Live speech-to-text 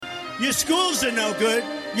Your schools are no good.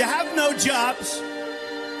 You have no jobs.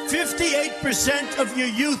 58% of your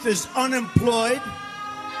youth is unemployed.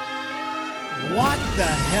 What the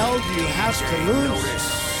hell do you have to lose?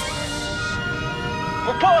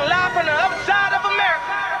 Report live from the other side of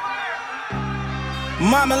America.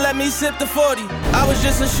 Mama let me sip the 40. I was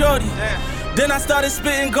just a shorty. Then I started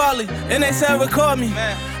spitting garlic, and they said record me.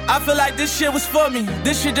 I feel like this shit was for me.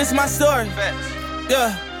 This shit just my story.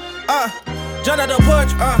 Yeah, jump out the porch,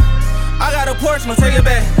 I got a Porsche, no take it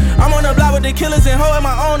back. I'm on the block with the killers and holding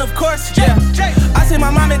my own, of course. Yeah, I see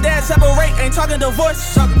my mom and dad separate, ain't talking divorce.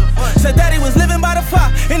 Said daddy was living by the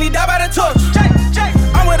fire and he died by the torch.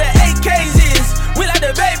 I'm where the AKs is, we like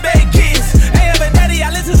the baby kids. Ain't ever daddy,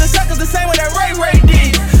 I listen to suckers the same way that Ray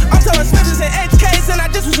did. I'm telling Smithers and HKs and I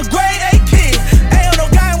just was a grade A kid. Ain't on no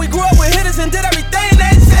guy and we grew up with hitters and did everything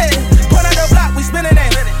they said. Point out the block, we spinning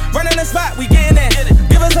that. Running the spot, we getting that.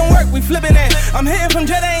 Give us some work, we flipping that. I'm hitting from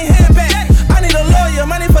jet, I ain't hitting back. I need a lawyer,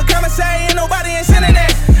 money for commissary, ain't nobody ain't sending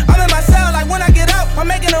that. I'm in my cell, like when I get out,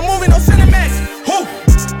 I'm making a movie, no Cinemax. Who?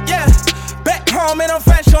 Yeah, back home and I'm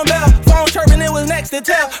fresh on bail. Phone chirping, it was next to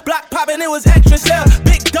tell. Block popping, it was extra sell.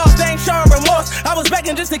 Big dog, they ain't showing remorse. I was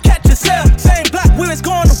begging just to catch a cell. Same block, we was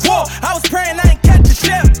going to war. I was praying I ain't catch a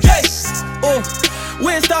shell. Yeah,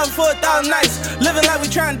 we ain't starving for 1,000 nights. Living like we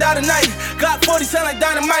trying to die tonight. Glock 40 sound like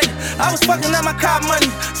dynamite. I was fucking up my car money.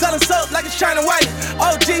 Selling soap like it's China white.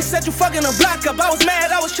 OG said you fucking a block up. I was mad,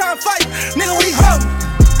 I was trying to fight. Nigga, we home.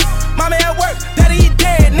 Mama at work, daddy he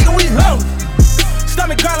dead. Nigga, we home.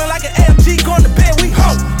 Stomach growling like an AMG. Going to bed, we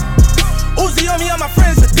home. Uzi on me, all my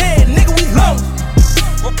friends are dead. Nigga, we home.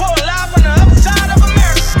 Report live from the other side of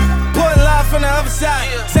America. Pulling live from the other side.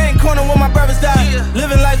 Same corner where my brothers died.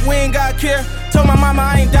 Living like we ain't got care. Told my mama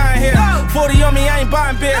I ain't dying here. 40 on me, I ain't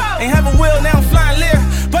buying beer. Ain't have a wheel, now I'm flying Lear.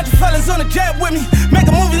 Bunch of fellas on the jet with me. Make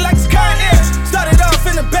a movie like it's Con Air. Started off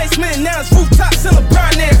in the basement, now it's rooftops in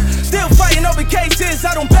LeBron Air. Still fighting over cases.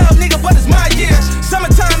 I don't bail, nigga, but it's my year.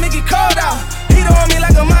 Summertime, it get cold out. Heater on me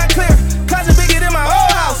like a mind clear. Closet bigger than my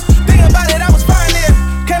old house. Thinking about it, I was fine there.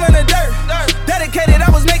 Came in the dirt. Dedicated, I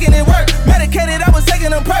was making it work. Medicated, I was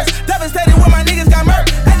taking them perks. Devastated when my niggas got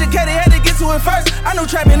murked. Educated, had to get to it first. I knew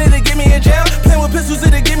trapping it'd get me in jail. Playing with pistols,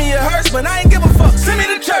 it'd give me a hearse. But I ain't give a fuck. Send me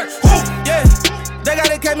to church. Woo. Yeah, they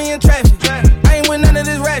gotta catch me in traffic. I ain't with none of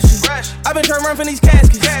this rat shit. I been trying to run from these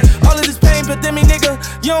caskets. All of this pain, but then me nigga,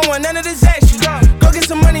 you don't want none of this action. Go get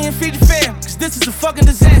some money and feed your fam, cause this is a fucking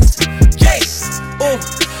disaster. Yeah,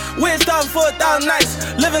 we ain't starving for 1,000 nights.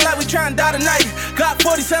 Living like we trying to die tonight. Glock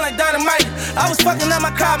 40 sound like dynamite. I was fucking up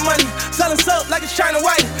my car money. Selling soap like it's China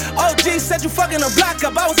white. OG said you fucking a block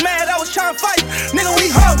up. I was mad, I was trying to fight. Nigga, we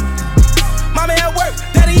home. Mama at work,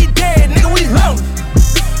 daddy he dead. Nigga, we home.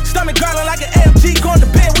 Stomach growling like an AMG. Going to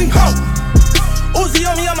bed, we home. Uzi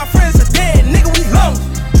on me, all my friends are dead. Nigga, we home.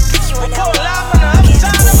 Report live from the other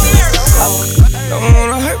side of America. Don't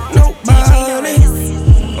wanna hurt nobody.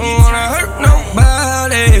 Don't wanna hurt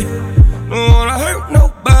nobody. Don't wanna hurt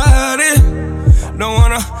nobody. Don't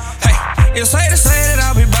wanna, hey, it's safe to say that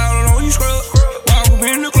I'll be ballin' on you scrub. Walk up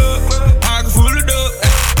in the club, pocket full of dope.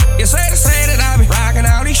 It's safe to say that I'll be rockin'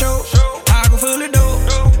 all these shows. Pocket full of dope,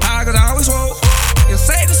 pockets always swoll. It's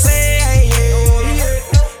safe to say, yeah, yeah.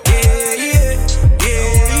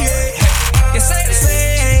 It's safe to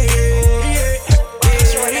say, yeah.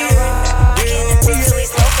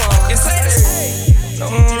 It's safe to say,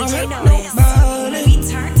 don't wanna hurt nobody.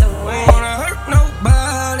 Don't wanna hurt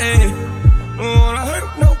nobody. Don't wanna hurt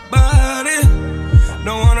nobody.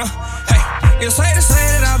 Don't wanna, hey, it's safe to say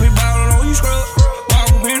that I'll be ballin' on you scrub. Walk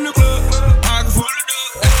up in the club, pocket full of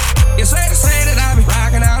dope. It's safe to say that I'll be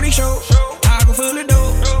rockin' all these shows. Pocket full of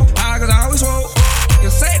dope, pockets always swoll.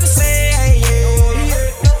 It's safe to say, yeah.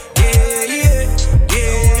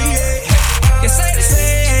 It's safe to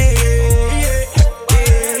say, yeah.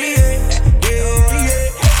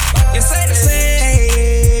 It's safe to say,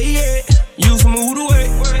 yeah. Used to move away,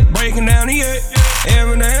 breaking down the eight.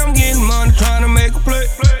 Every day I'm getting money, trying to make a play.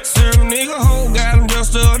 Serve a nigga whole, got him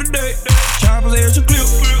just the other day. Choppers edge a clip,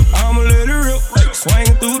 I'ma let it rip.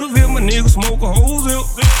 Swinging through the VIP, my nigga smoke a whole zip.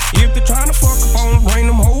 If they tryna fuck up on, bring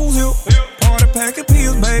them hoes here. Party pack of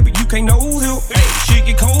pills, baby, you can't nose here. Hey, shit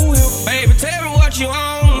get cold here. Baby, tell me what you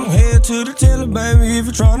on. Head to the teller, baby, if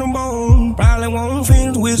you're tryna bone. Probably won't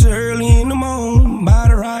finish with you early in the morning.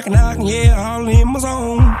 Body rockin', knockin', yeah, all in my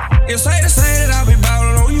zone. It's safe to say that I'll be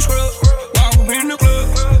ballin' on you scrub. Walk up in the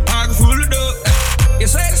club, pocket full of dope.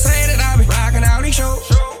 It's safe to say that I'll be rockin' all these shows.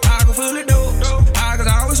 Pocket full of dope, pockets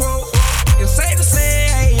always swoll. It's safe to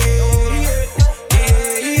say, yeah.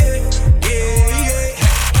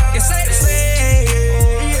 It's safe to say,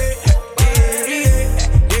 yeah.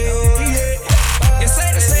 It's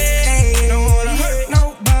safe to say,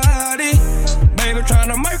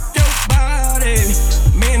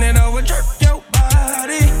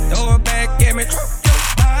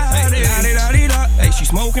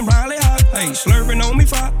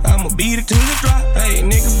 beat it till it drop. Hey,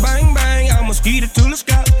 nigga, bang, bang, I'ma skeet it till the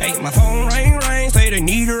sky. Hey, my phone ring, say they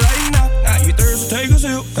need it right now. Now you thirsty, take a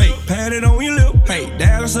sip. Hey, pat it on your lip. Hey,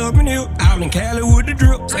 Dallas up in here, out in Cali with the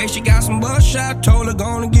drip. Say she got some bus shot, told her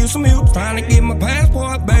gonna get some help. Trying to get my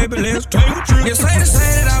passport, baby, let's take a trip. You say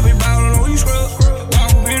that I be ballin' on you scrub.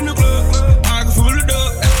 Walk up in the club, pocket full of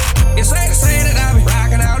dope. You say that I be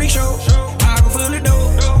rockin' out these shows. Pocket full of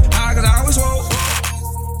dope, pockets always swole.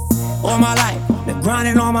 All my life, been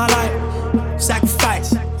grinding all my life.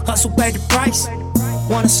 Sacrifice, hustle paid the price.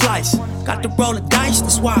 Want a slice, got to roll the dice,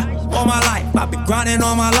 that's why. All my life, I've been grinding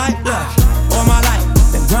all my life. Yeah. All my life,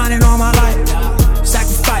 been grinding all my life.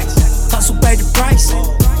 Sacrifice, hustle paid the price.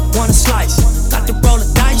 Want a slice, got to roll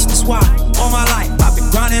the dice, that's why. All my life, I've been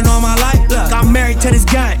grinding all my life. Look, I'm married to this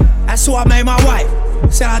game, that's who I made my wife.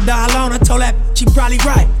 Said I'd die alone, I told that she probably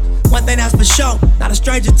right. One thing that's for sure, not a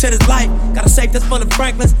stranger to this life. Got a safe that's full of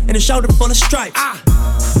Franklins and a shoulder full of stripes. I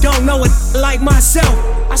don't know it like myself.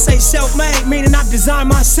 I say self-made, meaning I designed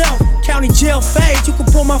myself. County jail fade, you can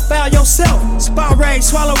pull my file yourself. Spot raid,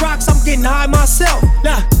 swallow rocks, I'm getting high myself.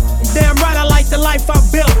 Nah, damn right I like the life I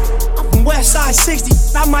built. I'm from West Side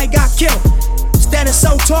 60, I might got killed. Standing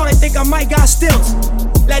so tall, they think I might got stilts.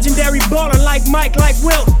 Legendary baller like Mike, like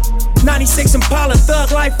Wilt. 96 Impala,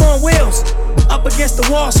 thug life on wheels. Up against the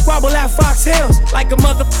wall, squabble at Fox Hills. Like a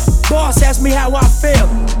mother boss, ask me how I feel.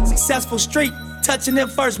 Successful street, touching them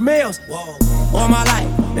first meals. All my life,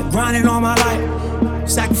 been grinding all my life.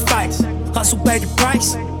 Sacrifice, hustle paid the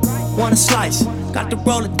price. Want a slice, got to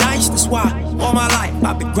roll the dice, that's why. All my life,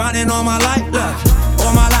 I've been grinding all my life. Look,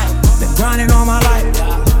 all my life, been grinding all my life.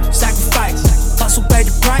 Sacrifice, hustle paid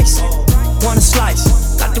the price. Want a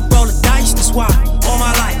slice, got to roll the dice, that's why. All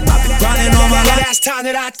my life, I've been grinding all my life. Last time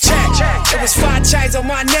that I checked, it was 5 chains on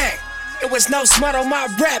my neck. It was no smut on my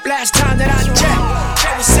rap last time that I checked.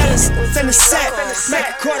 I was selling in the set, make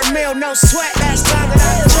a $250,000, no sweat last time that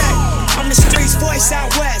I checked. I'm the streets voice out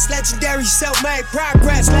west, legendary self-made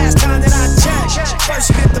progress last time that I checked. First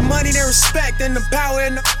you get the money, then respect, then the power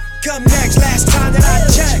and the come next last time that I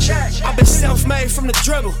checked. I've been self-made from the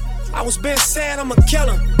dribble. I was been saying I'ma kill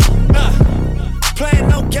him. Playing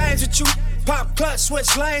no games with you. Pop clutch,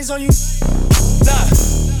 switch lanes on you.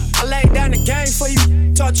 I laid down the game for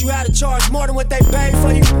you. Taught you how to charge more than what they paid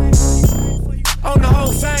for you. Own the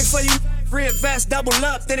whole thing for you. Reinvest, double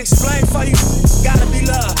up, then explain for you. Gotta be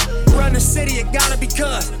love. Run the city, it gotta be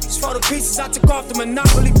cuz. It's for the pieces I took off the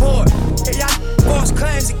Monopoly board. Yeah, y'all boss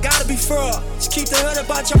claims, it gotta be fraud. Just keep the hood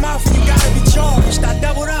about your mouth and you gotta be charged. I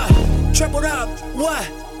doubled up, tripled up, what?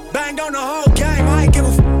 Banged on the whole game, I ain't give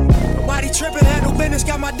a Nobody trippin', handle business,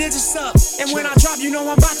 got my digits up. And when I drop, you know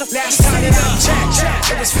I'm about to last time that I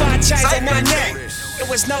checked. It was 5 chains on my neck. It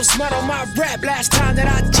was no smut on my rap last time that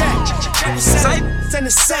I checked. I was selling in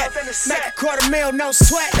the set, make a $250,000, no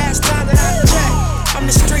sweat last time that I checked. I'm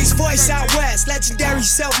the streets voice out west, legendary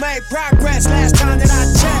self-made progress last time that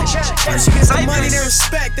I checked. First you get the money, then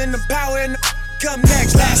respect, then the power and the come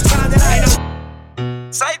next last time that I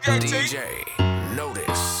know. Say DJ,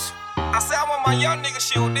 notice. I say I want my young nigga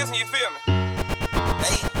shit with this and you feel me?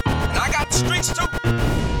 Hey, and I got the streets too,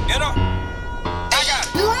 you know? I got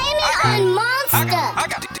it. Blame it on Monster. I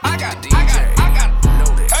got it.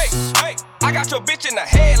 Hey, I got your bitch in the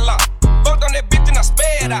headlock. Fucked on that bitch and I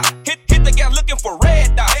sped out. Hit the gas looking for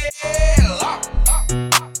red dot. Headlock.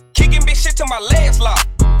 Kicking bitch shit till my legs lock.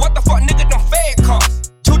 What the fuck nigga them fed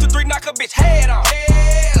costs? 2 to 3 knock a bitch head off.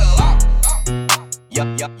 Headlock.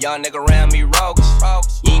 Young nigga around me rogues.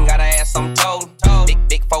 You ain't gotta ask, I'm told.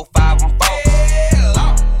 Big 4-5, I'm 4.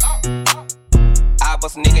 I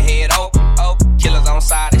bust a nigga head open. Killers on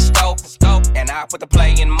side, they scope. And I put the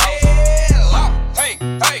play in motion.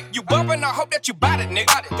 Hey, you bumpin', I hope that you bout it,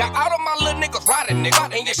 nigga. Got all of my little niggas riding, nigga.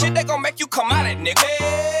 And your shit, they gon' make you come out it, nigga.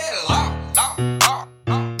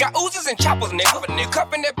 Got Uzis and choppers, nigga.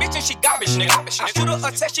 Cuffin' that bitch and she garbage, nigga. I shoot her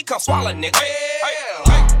a test, she come swallow, nigga.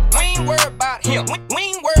 We ain't worried about him, we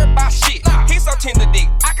ain't worried about shit. He's so tender dick,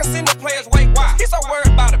 I can send the players way wide. He's so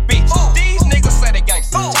worried about a bitch. These niggas say they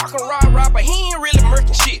gangsta. Talking rah, but he ain't really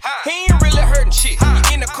murking shit. He ain't really hurting shit.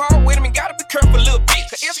 You in the car with him, you gotta be careful, little bitch.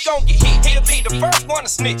 Cause it's gon' get hit. He'll be the first one to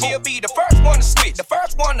snitch. He'll be the first one to switch. The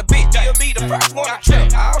first one to bitch. He'll be the first one to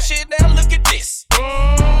trip. Oh shit, now look at this.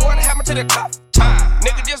 What happened to the tough time?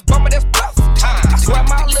 Nigga just bumpin', that's bluff time. I swear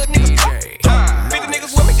my little niggas tough time. 50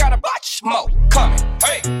 niggas with me, got a bunch more coming.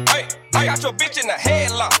 Hey, I got your bitch in the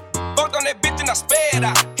headlock. Fucked on that bitch and I sped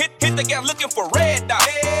out. Hit the gas looking for red dot.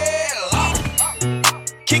 Headlock.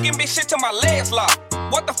 Kicking bitch shit till my legs lock.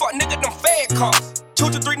 What the fuck nigga them fed costs? 2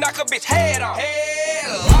 to 3 knock a bitch head off.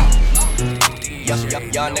 Headlock.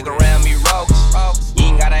 Young nigga around me rogues. You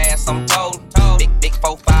ain't gotta ask, I'm told. Big 4-5,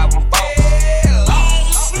 4, 5, and 4.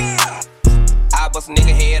 I bust a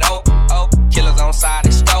nigga head open. Killers on side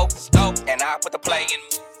and stove. And I put the play in.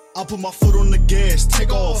 I put my foot on the gas,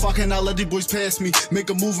 take off. I cannot let these boys pass me. Make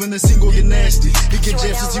a move and the single get nasty. He get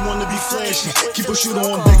jammed since he wanna be flashy. Keep a shooter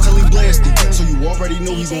on deck till he blasting. So you already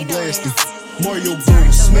know he gon' blast him. Mario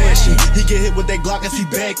Bros smashing. He get hit with that Glock if he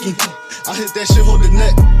backing. I hit that shit, hold the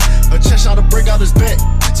neck. A chest shot to break out his back.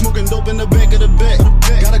 Smoking dope in the back of the back.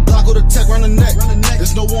 Got a Glock with a tech round the neck.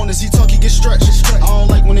 There's no warnings, he talk, he get stretched. I don't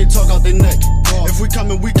like when they talk out their neck. If we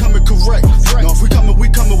coming correct. No, if we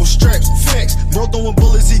coming with straps. Facts. Bro throwing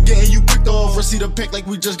bullets, he getting you picked off. Receive the pack like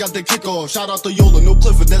we just got the kick off. Shout out to Yola, no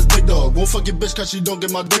Clifford, that's big dog. Won't fuck your bitch cause she don't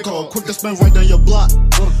get my dick off. Quick to spin right down your block.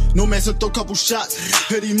 No man to throw couple shots.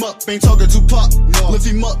 Hit him up, ain't talking to pop. Lift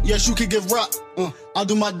him up, yes you can get rocked. I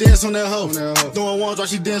do my dance on that hoe. Throwing ones while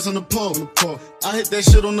she dance on the pole. I hit that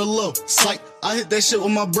shit on the low. Psych, I hit that shit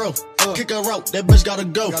with my bro. Kick her out, that bitch gotta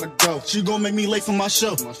go. She gon' make me late for my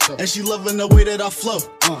show. And she loving the way that I flow.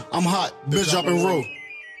 I'm hot, bitch dropping roll.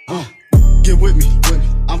 Get with me.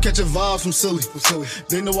 I'm catching vibes from silly.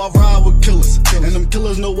 They know I ride with killers. And them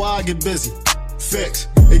killers know why I get busy. Facts,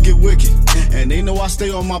 it get wicked. And they know I stay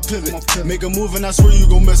on my pivot. Make a move and I swear you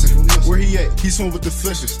gon' miss it. Where he at? He swim with the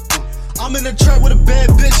fishes. I'm in the trap with a bad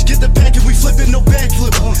bitch. Get the pack if we flippin', no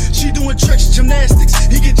backflip. She doing tricks, gymnastics.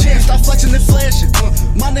 He get jammed, stop flexing and flashing.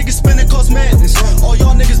 My niggas spinning cause madness. All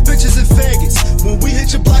y'all niggas bitches and faggots. When we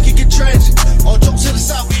hit your block, it get tragic. All jokes to the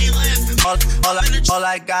side, we ain't laughing. All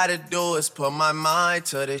I gotta do is put my mind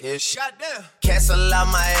to the ish. Cancel out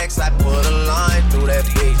my ex, I put a line through that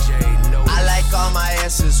bitch. I like all my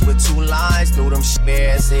asses with 2 lines through them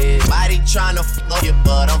spares. Body tryna fuck you,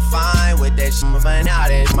 but I'm fine with that shit. But now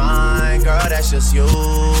that's mine, girl, that's just you.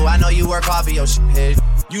 I know you work hard for your shit.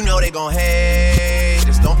 You know they gon' hate.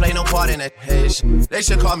 Just don't play no part in that bitch. They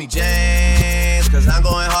should call me James, cause I'm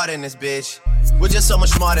going hard in this bitch. We're just so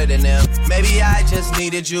much smarter than them. Maybe I just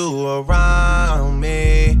needed you around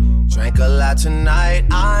me. Drank a lot tonight,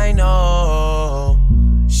 I know.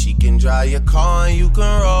 She can drive your car and you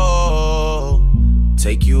can roll.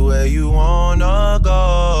 Take you where you wanna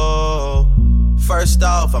go. First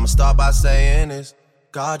off, I'ma start by saying this.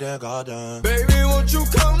 Goddamn. Baby, won't you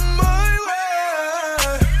come my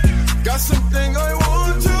way? Got something I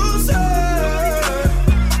want to say.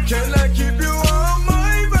 Can I keep you on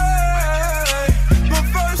my way? But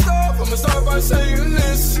first off, I'ma start by saying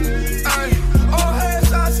this. All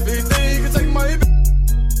hands I speak, then you can take my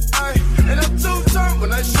and I'm too tight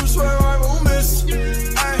when I shoot, swear I won't miss.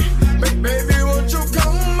 Baby, won't you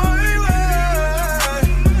come my way?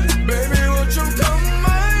 Baby, won't you come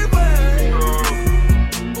my way?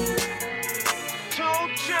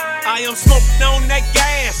 I am smoking on that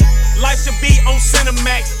gas. Life should be on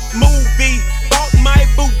Cinemax. Movie, bought my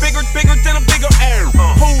boo bigger than a bigger air.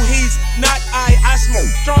 Who he's not I smoke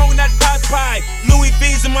strong that pie. Louis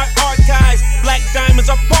V's in my archives. Black diamonds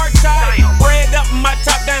are part-time. Bread up and my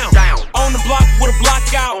top down. On the block with a block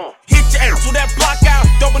out. Hit your ass with that block out.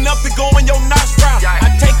 Dope enough to go in your nostril.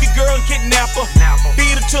 I take your girl and kidnap her.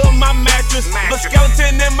 Beat her to my mattress. The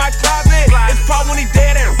skeleton in my closet. It's probably when he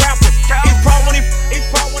dead and rapper. It's probably when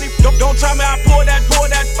he don't try me, I pour that.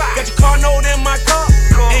 Got your car note in my car.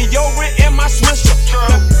 And your rent in my swisher.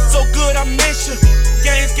 So good I miss you.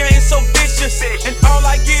 Games so vicious. And all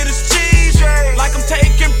I get is cheese. Like I'm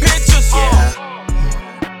taking pictures.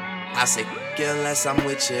 I say unless I'm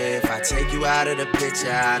with you. If I take you out of the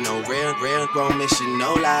picture, I know real gon' miss you.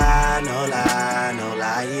 No lie, yeah. No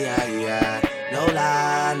lie, yeah.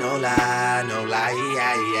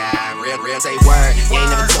 Real say word. You ain't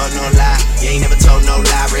never told no lie. You ain't never told no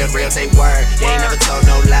lie. Real say word. You ain't never told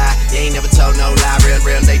no lie. You ain't never told no lie.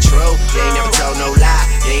 Real say true. You ain't never told no lie.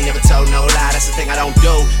 You ain't never told no lie. That's the thing I don't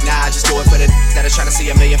do. Nah, I just do it for the that are trying to see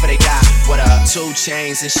a million for they got. What up? 2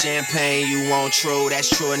 chains and champagne. You want true? That's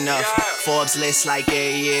true enough. Forbes list like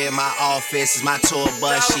yeah. My office is my tour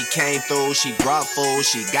bus. She came through. She brought food.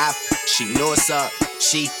 She got. She knew what's up.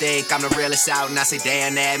 She think I'm the realest out, and I say,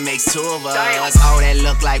 damn, that makes 2 of us. Oh, that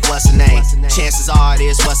look like what's her name? Chances are it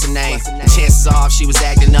is what's her name? Chances are if she was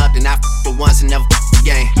acting up, then I the ones that never the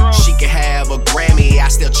game. She could have a Grammy, I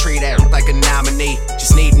still treat her like a nominee.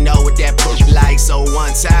 Just need to know what that pussy like, so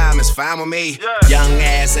one time it's fine with me. Young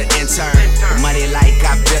as an intern, money like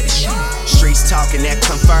I built it. Streets talking that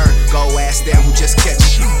confirm. Go ask them who just catch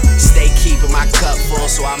it. Stay keeping my cup full,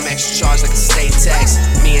 so I'm extra charged like a state tax.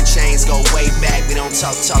 Me and Chains go way back, we don't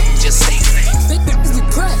talk, we just say things. Bitches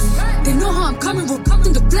depressed. They know how I'm coming, we're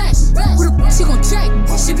in the flesh. flesh. Who the fuck she gon' check?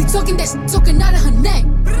 She be talking that shit, talking out of her neck.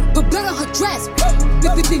 Put blood on her dress.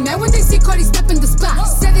 Be mad when they see Cardi step in the spot.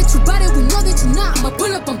 Said that you bought it, we know that you not. I'ma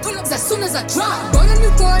pull up on pull-ups as soon as I drop. Bought a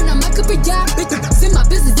new foreign, I might could be y'all. Bitch, in my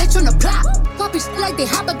business, they tryna plot. Poppy shit like they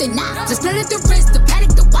hot, but they not. Just let it the wrist, the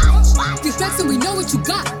paddock, the watch. We flexin', we know what you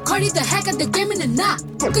got. Cardi the heck at the game in the knot.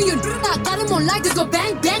 Fuckin' your I got him on light, just go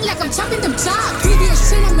bang, bang like I'm chopping them chops. Previous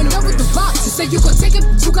shit, I'm in love with the rock. You say you gon' take it,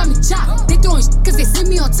 you got me chopped. They throwin' shit cause they see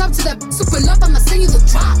me on top to that super love, I'ma send you the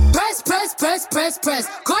drop. Press, press, press, press, press.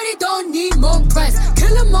 Cardi don't need more press.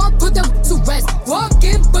 Kill them all, put them to rest. Walk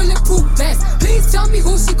in bulletproof vest. Please tell me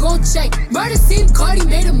who she gon' check. Murder scene, Cardi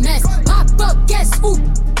made a mess. Pop up, guess who?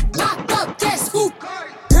 Pop up, guess who?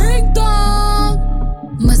 Ding dong.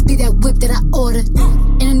 Must be that whip that I ordered.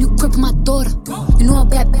 And a new crib for my daughter. You know I'm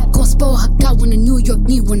bad, gon' spoil her. Got one in New York,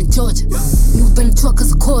 need one in Georgia. New belly truck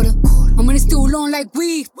cause a quarter. My money still long like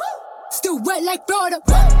weed. Still wet like Florida.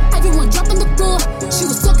 Everyone drop on the floor. She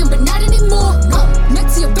was talking, but not anymore.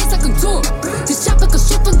 Next to your base, I contour. This chopper can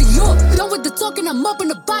strip from the York. Done with the talking, I'm up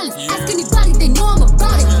in the violence. Ask anybody, they know I'm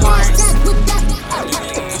about it. Hashtag with that.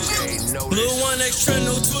 Lil' one extra,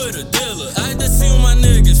 no Twitter dealer. I had to see with my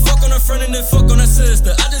niggas. Fuck on her friend and then fuck on her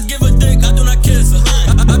sister. I just give a dick, I do not kiss her.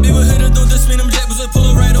 I be with hitters, don't diss me. Them jack was a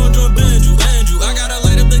pull right on joint Benju. Andrew, I gotta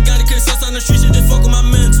light up the guy to kiss us on the street. Shit just fuck with my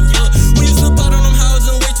mental. We used to pot on them houses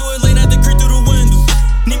and wait till it late. Had to creep through the window.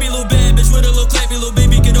 Need me little bad bitch with a little clappy, little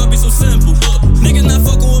baby. Could all be so simple. Niggas not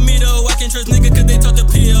fucking with me though. I can't trust niggas cause they talk to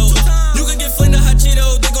P.O. You can get flamed to hot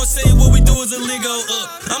Cheeto. They gon' say what we do is illegal.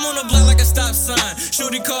 I'm on the block like a stop sign.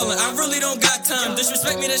 Shorty calling, I really don't got time.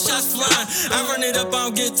 Disrespect me, the shots flying. I run it up, I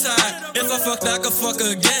don't get tired. If I fucked, I could fuck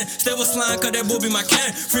her again. Stay with slime, cause that boy be my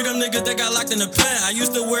can. Freedom niggas that got locked in the pen. I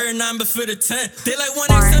used to wear a 9 but fit a 10. They like, one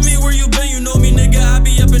X, tell me where you been. You know me, nigga, I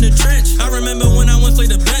be up in the trench. I remember when I once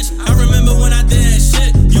played the bench. I remember when I did that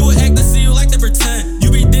shit. You would act to see you like to pretend. You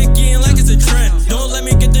be dicky and like it's a trend. Don't let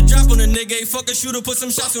me get the drop on a nigga. Hey, fuck a shooter, put some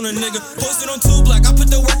shots on a nigga. Posted on 2 block, I put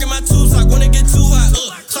the work in my tube sock. When it get too hot,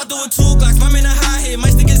 shot through with 2 Glocks. My man a high head,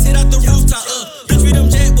 might still get hit out the rooftop. Bitch, we them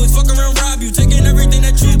jet boys, fuck around, rob you, taking everything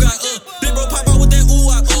that you got. Big bro pop out with that ooh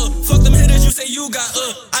ah. Fuck them hitters, you say you got.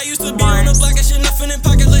 I used to be on the block and shit, nothing in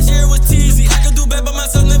pocket like shit was teasy. I could do bad by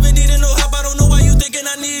myself, never needed no help. I don't know why you thinking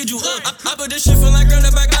I need you. I put this shit from like ground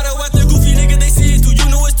up, I gotta watch the goofy nigga they see it too. You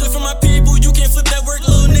know it's still for my people, you can't flip that work,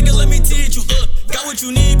 little nigga, let me teach you. Got what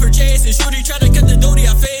you need, purchase it. Shorty tried to cut the doty,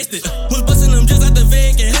 I faced it. Was busting them just out the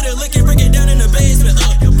vacant, hit a lick and break it down in the basement.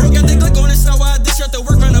 Broke out the Glick on the side, why I dish out the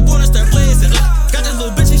work, run up on her, start blazing. Got this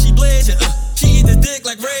little bitch and she blazing. She eat the dick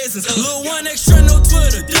like raisins. Lil' one extra, no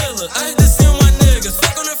Twitter dealer. I had to see my niggas.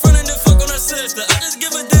 Fuck on her friend and then fuck on her sister. I just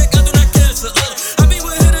give a dick, I do not kiss her. I be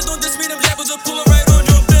with hitters, don't diss me. Them jackals will pull her right on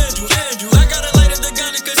your Benju. Andrew, I gotta light up the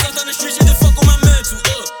gun cause shots on the street, she just fuck with my mental.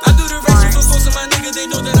 I do the rest for folks and my niggas, they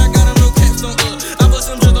know that I got them no caps on. I bust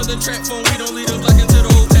some drugs on the track phone, we don't lead the block until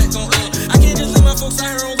the whole pack on. I can't just leave my folks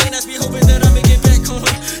out here on lane, I be hoping that I make it back home.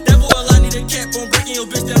 That boy, I need a cap on, breaking your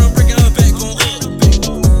bitch down, I'm breaking her back on.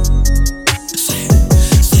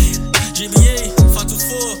 GBA,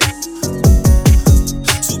 524,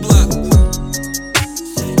 2 block.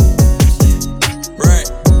 Right,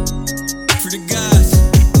 for the guys.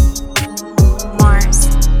 Mars.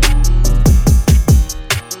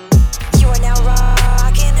 You are now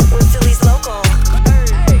rocking with Philly's local.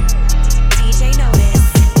 DJ Notice.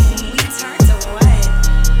 We turned to what?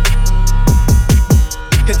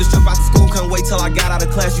 Hit the strip out to school, couldn't wait till I got out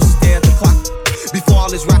of class, used to stare at the clock. Before all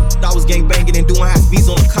this rap, I was gang banging and doing high speeds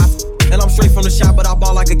on the cops. And I'm straight from the shop, but I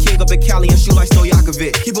ball like a king up in Cali and shoot like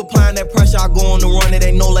Stojakovic. Keep applying that pressure, I go on the run, it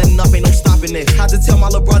ain't no letting up, ain't no stopping it. Had to tell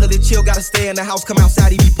my little brother to chill, gotta stay in the house, come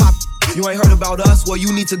outside, he be poppin'. You ain't heard about us, well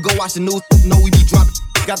you need to go watch the news, know we be dropping.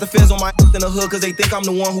 Got the feds on my in the hood, cause they think I'm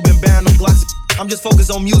the one who been banning them Glocks. I'm just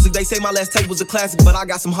focused on music, they say my last tape was a classic, but I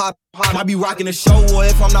got some hot. Might be rocking the show, or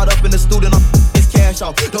if I'm not up in the studio, it's cash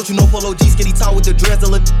off. Don't you know Polo G, skinny tall with the dreads,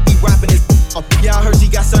 the be rapping his off. Yeah, I heard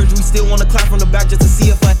she got surgery, still wanna clap from the back just to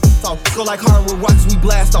see if I off. Go like hard with rocks, we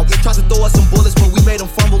blast off. Tried to throw us some bullets, but we made them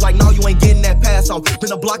fumble like, no, you ain't getting that pass off.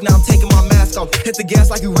 Been a block, now I'm taking my mask off. Hit the gas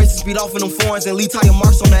like you racing speed off in them foreigns and leave tire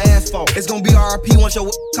marks on the asphalt. It's gonna be RIP once your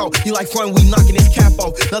talk. He like front, we knocking his cap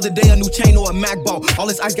off. Another day, a new chain or a Mac ball. All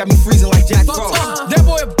this ice got me freezing like Jack Frost. That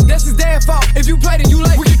boy, that's his dad's fault. If you played it, you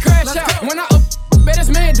late, we can crash out. When I bet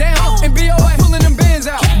this man down, and BOA pulling them bands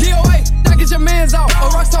out. DOA, I get your mans out.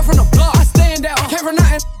 A rock star from the block, I stand out. Came from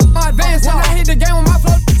nothing, my advance out. When I hit the game with my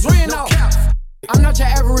flow, ran out. I'm not your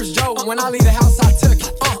average Joe. When I leave the house, I took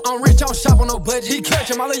it. I'm rich, I don't shop on no budget. He catch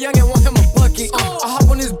him, all the youngin' want him a bucket. I hop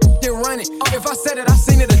on this and run it. If I said it, I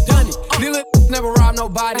seen it, I done it. These little never rob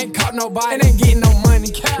nobody, ain't caught nobody, and ain't getting no money.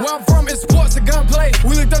 money. Where I'm from, it's sports and gunplay.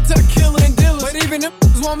 We looked up to the killer and dealers, but even them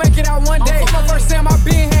won't make it out one day. For my first time, I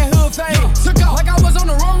been had hood fame. Took out like I was on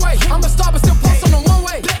the runway. I'm a star, but still post on the one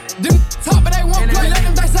way. Them top, but they won't play. Let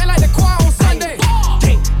them dice like the choir on Sunday.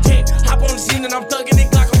 Hop on the scene and I'm thugging it.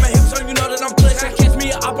 Glock on my hips, so you know that I'm clutching. Catch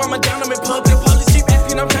me up, I'm down, I'm in public. Police keep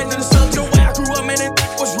asking, I'm changing the subject. Where I grew up, man, it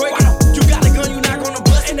was right. You got a gun, you not gonna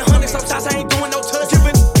bust. In the 100 some shots, I ain't doing no touch.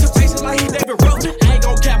 Giving temptations like he David Ruffin. I ain't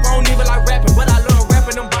gon' cap, I don't even like rapping, but I love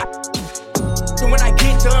rapping them by. So when I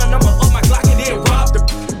get done, I'ma up my Glock and then rob the.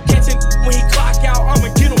 Catching when he clock out,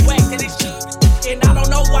 I'ma get him whacked and this shit. And I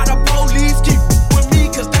don't know why the police keep with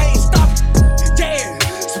me, cause they ain't stopping. Damn,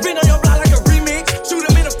 spin on your block like a remix. Shoot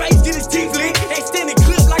him in the face, get his teeth licked. Extended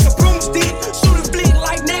clip like a broomstick. Shoot a flick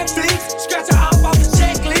like Netflix. Scratch her off the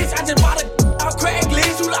checklist. I just bought a out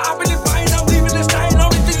Craigslist. Shoot her off in his brain, I'm leaving this thing.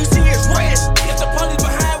 Only thing you see is rest. If the police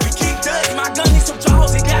behind, we kick dust. My gun needs some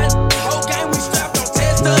jaws, he got it. Whole game we strapped on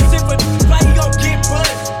test us. If a play, he gon' get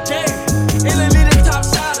buzzed. Damn, Italy the top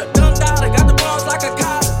shotter. Dumped out, I got the balls like a collar.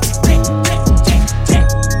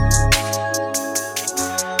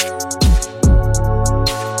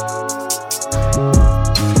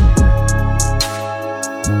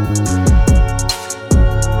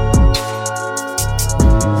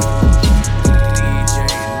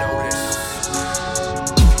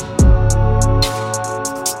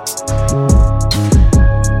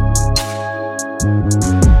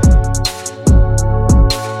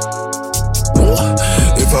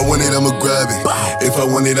 If I want it, I'ma grab it. If I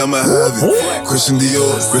want it, I'ma have it. Christian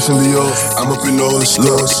Dior, I'm up in all the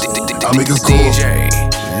stores. I make a call.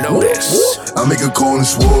 I make a call and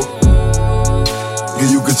swore. Yeah,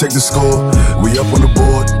 you can check the score. We up on the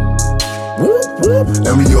board.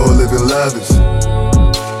 And we all living lavish.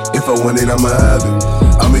 If I want it, I'ma have it.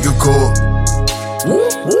 I make a call.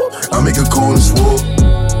 I make a call and swore.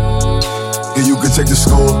 Yeah, you can check the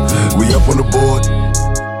score. We up on the board.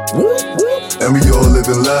 And we all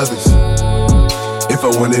living lavish. If I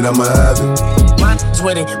want it, I'ma have it. Mine's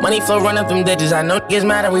with it, money flow run up them digits. I know niggas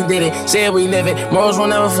mad that we did it. Say it, we live it. Morals will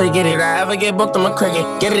never forget it. I ever get booked, I'm a cricket.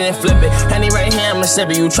 Get it and flip it. Honey right here, I'ma sip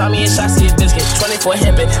it. You try me and shots to your biscuit. 24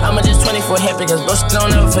 hip it. I'ma just 24 hip it. Cause bullshit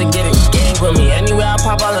don't ever forget it. Gang with me. Anywhere I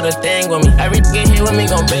pop, all of the thing with me. Every get here with me,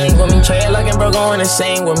 gon' bang with me. Trey looking bro going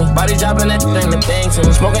insane with me. Body dropping that thing, the thing to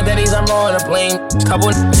me. Smoking daddies, I'm rolling a plane. Couple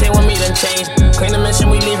shit with me, then change. Clean the mission,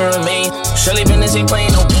 we leave and remain. Surely business ain't playing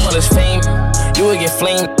no all this fame. You would get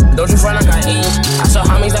flamed. Don't you front like I aim. I saw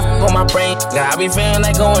homies that f on my brain. Yeah, I be feeling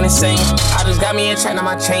like going insane. I just got me a chain on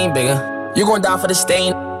my chain bigger. You gon' die for the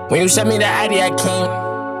stain. When you sent me that ID, I came.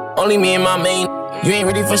 Only me and my main. You ain't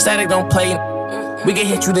ready for static, don't play. We can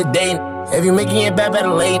hit you today. If you making it bad, better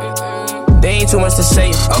late. There ain't too much to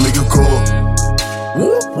say. I make a call.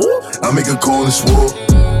 I make a call and swore.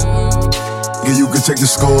 Yeah, you can check the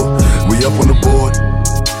score. We up on the board.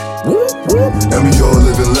 And we all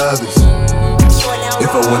living lavish. If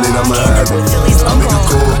I want it, I'ma have it. I make a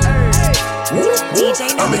call.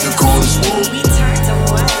 I make a call and swore.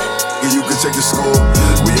 Yeah, you can check the score.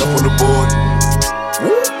 We up on the board.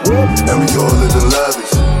 And we all living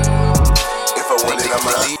lavish. If I want it, I'ma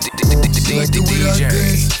have it. She like the way I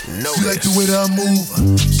dance. She like the way that I move.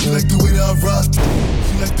 She like the way that I rock.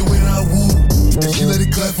 She like the way that I woo. And she let it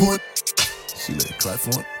clap for it. She let it clap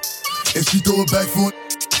for it. And she throw it back for it.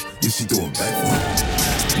 Yeah, she throw it back for it.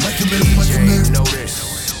 Michael Mary.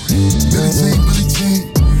 Billie Jean.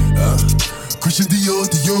 Christian Dior.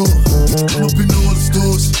 I'm up in all the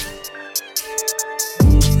stores.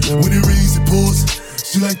 When it rains, it pours.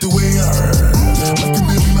 She like the way I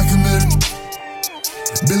Michael Mary.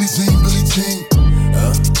 Billie Jean.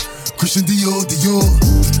 Christian Dior.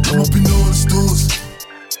 I'm up in all the stores.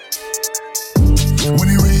 When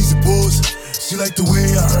it rains, it pours. She like the way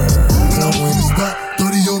I when I'm in the spot,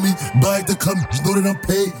 30 on me, buy the club, know that I'm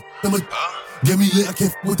paid. I'ma get me lit, I can't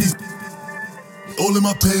f with these. All in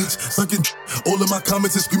my page, sucking all in my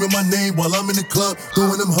comments and screaming my name while I'm in the club,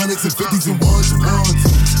 throwing them hundreds and fifties and ones.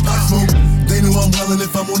 I smoke, they know I'm wildin'.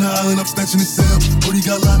 If I'm on the island, I'm snatching his cell. What he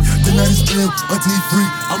got locked, the night is real. Until he free,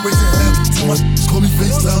 I'm raising hell. So my call me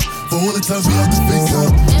FaceTime for all the times we had to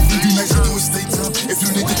FaceTime. If you nice, you do it stay time. If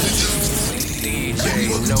you nigga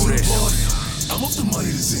DJ, know this. I'm off the money,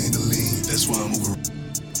 this ain't the lean. That's why I'm over.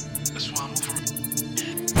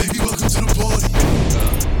 Baby, welcome to the party.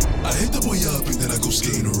 I hit the boy up and then I go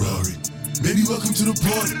skate in a Rari. Baby, welcome to the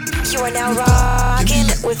party. You are now rocking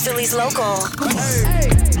with Philly's local. Hey.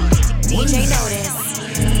 DJ Notice.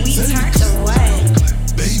 We turned the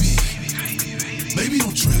what? Baby,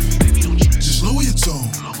 don't trip. Just lower your tone.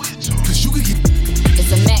 Cause you can get.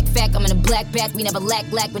 It's a Mac fact, I'm in a black back, we never lack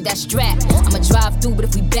with that strap. I'ma drive through, but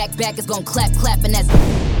if we back, it's gon' clap, and that's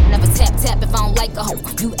never tap if I don't like a hoe.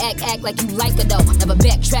 You act like you like her though. Never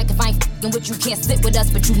backtrack if I ain't f***ing with you, can't sit with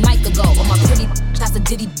us, but you might go. On my pretty shots of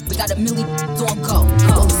Diddy, we got a milli on go.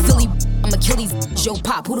 Oh, silly, I'm Achilles, yo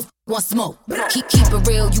pop, who the f*** want smoke? Keep it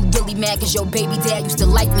real, you really mad cause your baby dad used to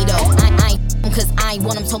like me though. I ain't cause I ain't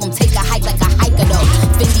want him, told him take a hike like a hiker though.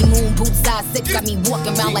 Fendi moon boots size 6, got me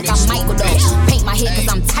walking around like I'm Michael though. Paint my hair cause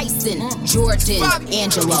I'm Tyson, Jordan,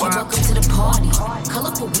 Angelo. Welcome to the party,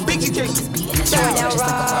 colorful weed, niggas beating the You're now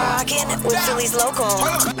rockin' with Philly's local.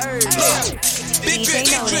 Big drip,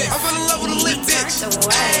 I fell in love with a lit bitch.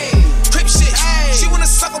 Crip shit, she wanna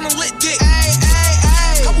suck on the lit dick.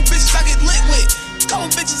 Couple bitches I get lit with. Couple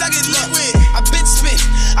bitches I get lit with. I been spit,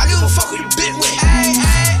 I give a fuck who you been with.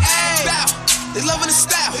 Bow, they loving the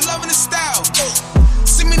style,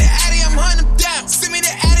 Send me the Addy, I'm hunting them down. Send me the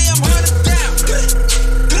Addy, I'm hunting them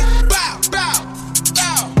down. Bow, bow,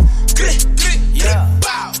 bow. Yeah.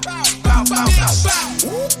 Bow, bow, bow, bow, bow.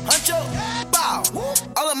 Huncho, bow.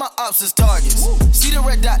 All of my ops is targets. See the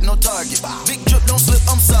red dot, no target. Big drip, don't slip,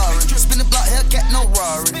 I'm sorry. Spin the block, Hellcat, no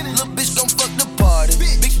Rari. Little bitch, don't fuck the party.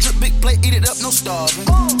 Big drip, big plate, eat it up, no starving.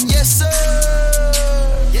 Yes, sir.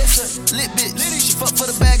 Yes, sir. Lit bitch. She fuck for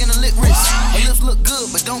the bag and the lit wrist. Her lips look good,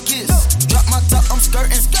 but don't kiss. Drop my top, I'm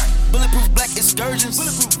skirting. Bulletproof black excursions.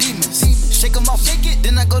 Demons. Shake them off, shake it.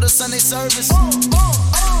 Then I go to Sunday service.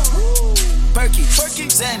 Perky,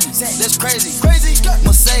 Zanny, that's crazy.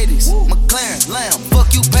 Mercedes, McLaren, Lamb,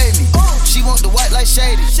 fuck you, pay me. She want the white like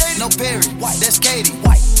Shady, no Perry, that's Katie.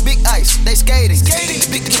 Big ice, they skating.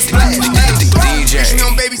 Big black, DJ,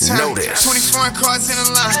 on baby time. 20 foreign cars in a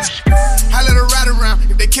line. I let her ride around.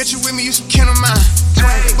 If they catch you with me, you some kin of mine.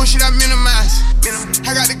 Bullshit I minimize.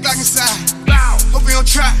 I got the Glock inside. Hope you don't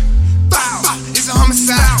try. It's a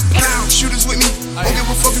homicide. Shooters with me. Don't give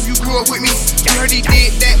a fuck if you grew up with me. You heard he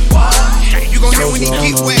did that. You gon' hear when he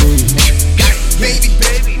get wet. Baby,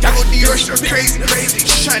 I go Dior, she crazy.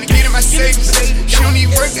 She tryna get in my savings. She don't need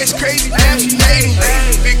work, that's crazy. Damn, she made it.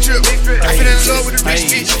 Big drip. I fell in love with a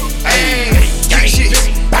rich bitch. Ayy, gang shit.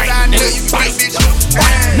 But I know you can get bitch.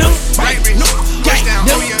 Ayy, right rich.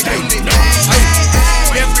 Touchdown, oh yeah, you lit.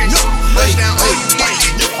 Ayy, left rich. Touchdown, oh you lit.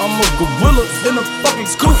 I'm a gorilla in a fucking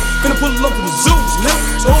scoop. Finna pull up to the zoo, nigga.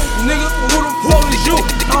 Oh, nigga, who the fuck is you?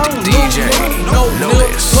 I don't DJ, know, nigga.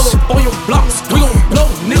 Pull up on your blocks. We gon' blow,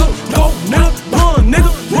 nigga. Go, nigga. Run, nigga.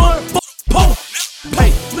 Run, pull.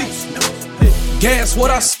 Hey, please. Gas what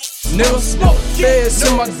I nigga. Smoke. Feds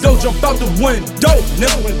in my dough, jump out the window,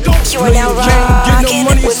 nigga. You are now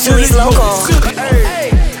rockin' with Philly's local.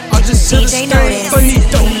 I just said DJ Notice.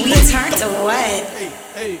 We turned to what?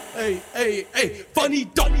 Hey, funny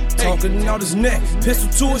dope. Talking out his neck,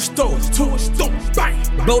 pistol to his throat,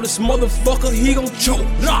 bang. Blow this motherfucker, he gon' choke.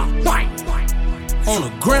 Bang. On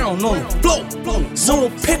the ground, on the floor.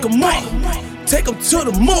 Someone pick him up, take him to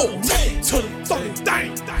the mall. To the fucking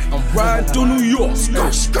thing. I'm riding through New York,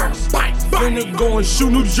 skirt, bang. Finna go and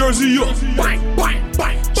shoot New Jersey up, bang.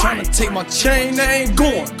 Tryna take my chain, I ain't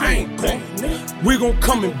going. We gon'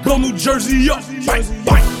 come and blow New Jersey up, bang.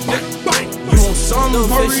 You want something,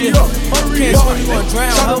 hurry up. Can't swim, you gon'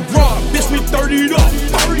 drown. Tryna rob, bitch, we 30'd up.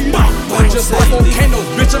 Just like volcano,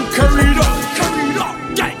 bitch, I'm curried up.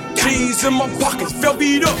 Cheese in my pockets, felt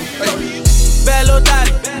beat up. Bad little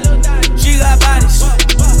Dottie, she got bodies.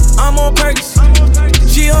 I'm on Perkins,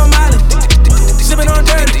 she on Molly. Sippin' on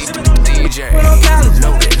dirty, DJ, on college.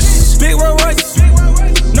 Big Rolls Royce,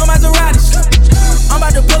 no Maseratis. I'm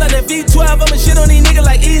about to pull out that V12, I'ma shit on these niggas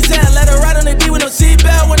like E-Zell. Let her ride on the D with no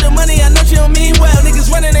seatbelt. Want the money, I know she don't mean well. Niggas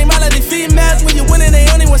running they mouth like they females. When you winning, they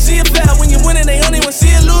only wanna see it fail. When you winning, they only wanna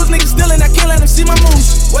see it lose. Niggas stealing, I can't let them see my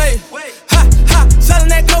moves. Wait, ha, selling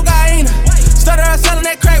that cocaine. Started out selling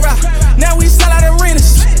that crack rock. Now we sell out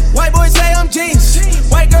arenas. White boys say I'm genius.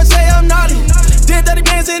 White girls say I'm naughty. Did 30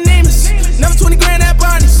 bands in Nemus. Never 20 grand at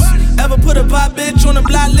Barney's. Ever put a pop bitch on the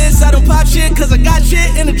block list? I don't pop shit, cause I got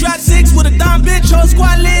shit in the drop 6 with a dumb bitch. Whole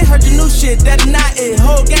squad lit. Heard the new shit, that is not it.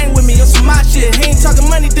 Whole gang with me, on some my shit. He ain't talking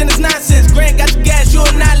money, then it's nonsense. Grant got your gas, you're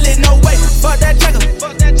not lit, no way. Fuck that checker.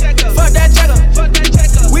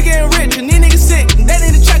 We getting rich, and these niggas sick, and they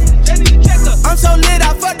need a checker. I'm so lit,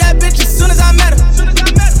 I fuck that bitch as soon as I met her.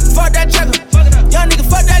 Fuck that checker. Young nigga,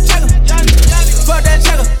 fuck that checker. Fuck that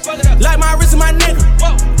checker. Like my wrist and my nigga.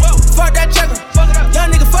 Fuck that checker. Young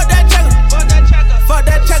nigga, fuck that checker. Fuck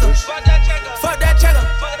that checker. Fuck that checker.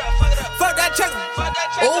 Fuck that checker.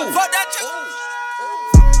 Ooh. Fuck that checker.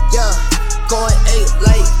 Yeah, going 8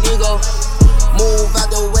 like nigga. Move out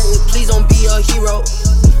the way, please don't be a hero.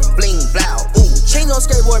 Bling, blow, ooh, chain on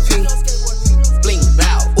skateboard P. Bling,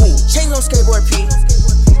 blow, ooh, chain on skateboard P.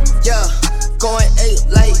 Yeah, going 8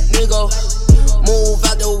 like nigga. Move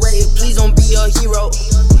out the way, please don't be a hero.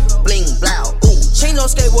 Bling blow, ooh, chain on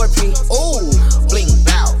skateboard P. Ooh, bling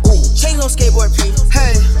blow, ooh, chain on skateboard P.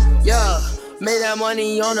 Hey, yeah, made that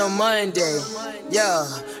money on a Monday. Yeah,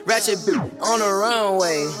 ratchet boot on the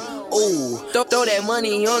runway. Ooh, throw that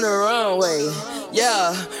money on the runway.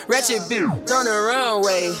 Yeah, ratchet boot on the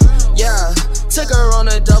runway. Yeah, took her on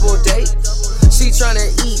a double date. She tryna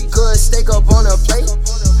eat good steak up on a plate.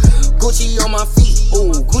 Gucci on my feet,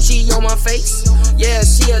 ooh, Gucci on my face. Yeah,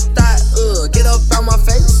 she a thought, get up out my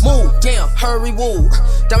face. Move, damn, hurry, woo.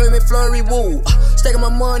 Diamond McFlurry, woo. Staking my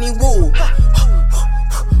money, woo.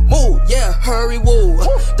 Move, yeah, hurry, woo.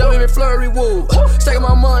 Diamond McFlurry, woo. Staking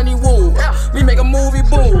my money, woo. We make a movie,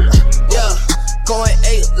 boo. Yeah, going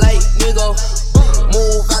 8 like nigga.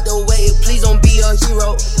 Move out the way, please don't be a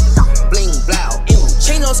hero. Bling, blow,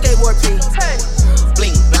 chain on skateboard, please.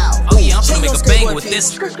 Bling, blow. Oh yeah, I'm gonna make a banger with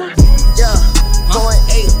this. Yeah, going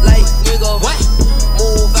 8 like nigga. What?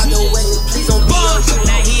 Move out the way, please don't be a hero.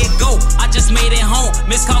 Now here it go, I just made it home.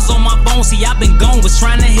 Missed calls on my phone, see I been gone. Was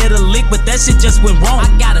trying to hit a lick, but that shit just went wrong. I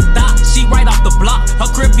got a thought, she right off the block. Her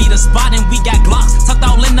crib be the spot and we got Glocks. Tucked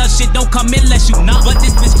all in her shit, don't come in unless you knock. But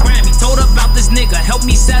this bitch Grammy told her about this nigga, help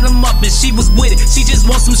me set him up and she was with it. She just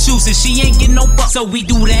want some shoes and she ain't get no fuck, so we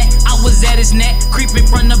do that. I was at his neck, creeping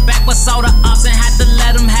from the back, but saw the ops and had to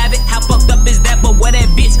let him have it. How fucked up is that? But where that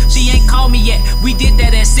bitch? She ain't called me yet. We did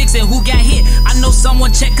that at 6 and who got hit? I know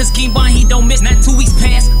someone check cause King Von he don't miss. Now 2 weeks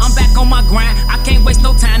past, I'm back on my grind. I can't waste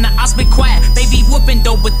no time, now I been quiet. They be whooping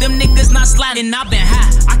though, but them niggas not sliding. I been high,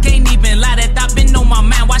 I can't even lie that I been on my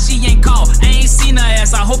mind. Why she ain't called? I ain't seen her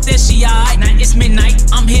ass, I hope that she alright. Now it's midnight,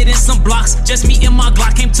 I'm hitting some blocks. Just me and my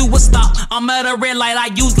Glock came to a stop. I'm at a red light, I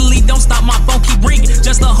usually don't stop. My phone keep ringing,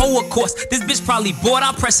 just a hoe of course. This bitch probably bored,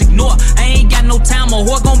 I press ignore. I ain't got no time, a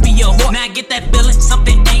whore gon' be a whore. Now I get that feeling,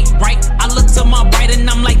 something ain't right. I look to my right and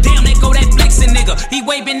I'm like, damn, there go that flexin' nigga. He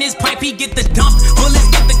waving his pipe, he get the dump. Bullets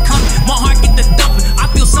get the coming, my heart get the dumping. I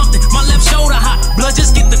feel something, my left shoulder hot, blood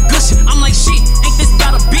just get the gushing. I'm like, shit, ain't this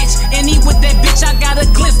got a bitch? And he with that bitch, I got a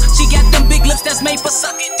glimpse. She got them big lips that's made for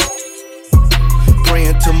sucking.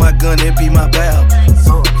 Praying to my gun, it be my bow.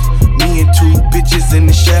 Me and 2 bitches in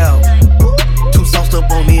the shower. 2 sauced up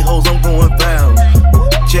on these hoes, I'm going foul.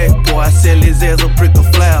 Jack boy, I sell his ass a brick of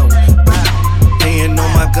flour. Hand on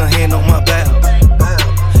my gun, hand on my bow.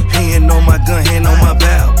 Hand on my gun, hand on my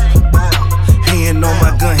bow. Hand on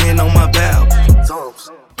my gun, hand on my bow.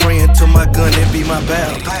 Praying to my gun, it be my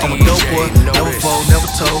bow. I'm a dope boy, never fold, never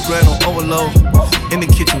told. Grand on overload. In the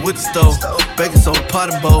kitchen with the stove. Baking soda,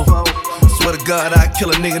 pot and bowl. Swear to God, I kill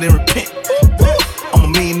a nigga then repent. I'm a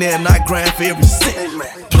millionaire and I grind for every cent.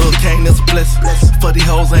 Plug gang, that's a blessing. For these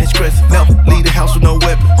hoes, I ain't stressing. Never leave the house with no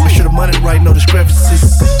weapon. Make sure the money right, no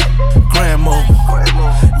discrepancies. Grandma,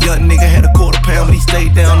 young nigga had a £quarter pound, but he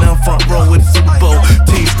stayed down front row with the Super Bowl.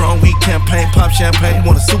 Team strong, we campaign, pop champagne,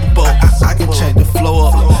 won a Super Bowl. I can change the flow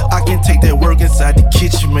up. I can take that work inside the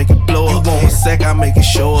kitchen, make it blow up. You want a sack, I make it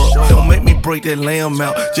show up. Don't make me break that lamb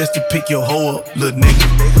out just to pick your hoe up, little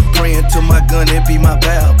nigga. Praying to my gun, it be my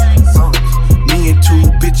bow. Me and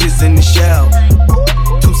 2 bitches in the shower.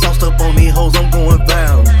 2 sauced up on these hoes, I'm going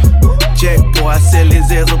foul. Jack boy, I sell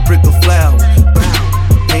his ass a brick of flour.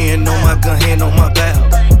 Hand on my gun, hand on my bow.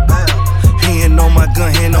 Hand on my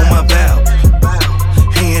gun, hand on my bow.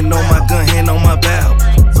 Hand on my gun, hand on my bow.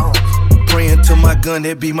 Praying to my gun,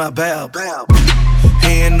 it be my bow.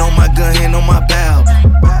 Hand on my gun, hand on my bow.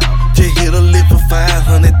 Just hit a lick for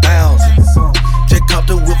 500,000. Just caught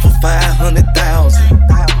the whip for 500,000.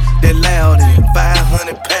 That loud and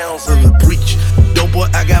 500 pounds of a breach. Dope boy,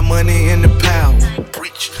 I got money in the power.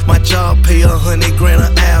 Preach. My job pay 100 grand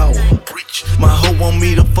an hour. Preach. My hoe want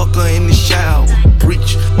me to fuck her in the shower.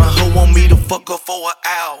 Preach. My hoe want me to fuck her for an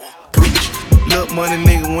hour. Preach. Look, money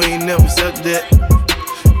nigga, we ain't never said that.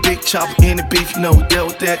 Big chopper in the beef, you know we dealt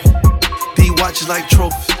with that. These watches like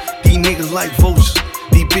trophies. These niggas like vultures.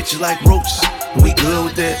 These bitches like roaches. We good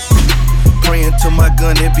with that. Praying to my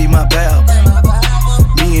gun, it be my bow.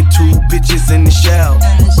 Me and 2 bitches in the shower.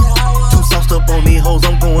 2 sauced up on these hoes,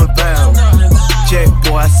 I'm going foul. Jack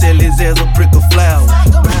boy, I sell his ass a brick of flour.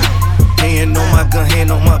 Hand on my gun,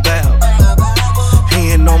 hand on my bow.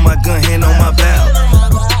 Hand on my gun, hand on my bow.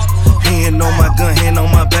 Hand on my gun, hand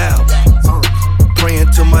on my bow.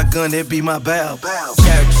 Praying to my gun, it be my bow.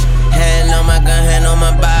 Church, hand on my gun, hand on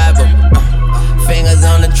my Bible. Fingers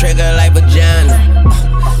on the trigger like vagina.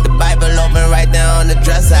 The Bible open right there on the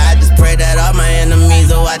dresser. I just pray that all my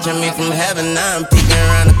enemies are watching me from heaven. Now I'm peeking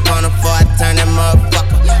around the corner before I turn that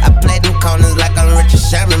motherfucker. I play them corners like I'm Richard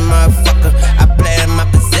Sherman, motherfucker. I play in my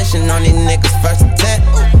position. Pushing on these niggas first attempt.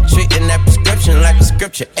 Treating that prescription like a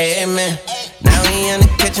scripture, amen. Now we in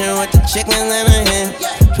the kitchen with the chickens in the hen.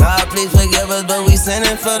 Lord, please forgive us, but we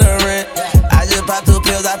sending for the rent. I just popped 2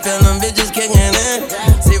 pills, I feel them bitches kicking in.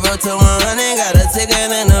 0 to 100, got a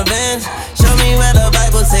ticket in the bench. Show me where the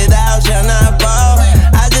Bible say thou shalt not fall.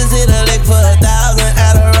 I just hit a lick for 1,000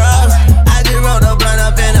 Adderalls. I just wrote a blunt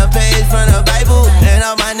up in a page from the Bible. And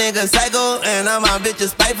all my niggas psycho, and all my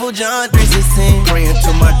bitches spiteful. John 3:16. Praying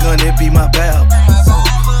to my gun, it be my Bible.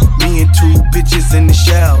 Me and 2 bitches in the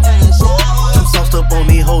shower. 2 sauced up on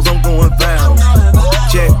these hoes, I'm going viral.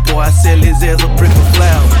 Jack boy, I sell his ass a brick of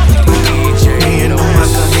flour. Hand on my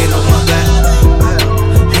gun, hand on my back.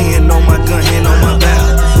 Hand on my gun, hand on my back.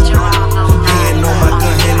 Hand on my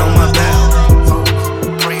gun, hand on my back.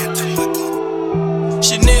 Praying to my gun.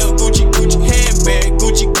 Chanel, Gucci, Gucci, handbag,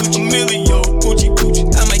 Gucci, Gucci, Emilio, Gucci, Gucci.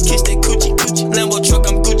 I might kiss that Gucci, Gucci. Lambo truck,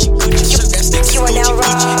 I'm Gucci, Gucci. Sugar that sticks, You are now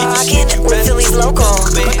rocking with Philly's local.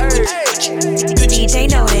 DJ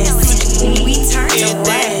Notice. We turn to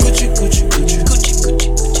red. Gucci, Gucci, Gucci, Gucci, Gucci.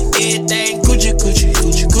 Everything Gucci, Gucci,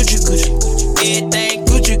 Gucci, Gucci, Gucci. Everything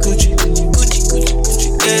Gucci, Gucci, Gucci, Gucci, Gucci.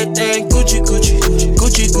 Everything Gucci, Gucci,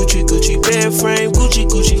 Gucci, Gucci, Gucci. Bed frame Gucci,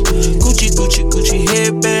 Gucci, Gucci, Gucci, Gucci.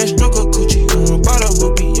 Headband, stroker Gucci. Bought a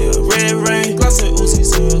ruby, yeah, red rain. Gloss and Uzi,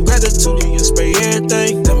 so gratitude, you spray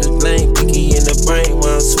everything. Diamonds blank, pinky in the brain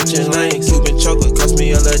while I'm switching lanes. Cuban chocolate cost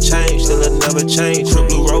me a little change, still it never change. True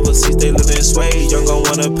blue Rover seats, they live in suede. Young gon'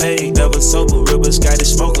 wanna pay, never sober. River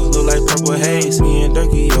Scottish smoker, look like purple haze. Me and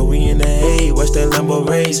Durkee, yo, we in the hay. Watch that Lambo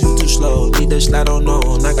race, you too slow. Need that slide on,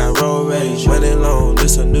 I got road rage. Running long,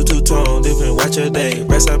 this a new two-tone, different watch a day.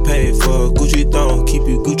 Rest I pay for a Gucci throne, keep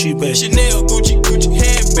you Gucci babe. Chanel, Gucci, Gucci,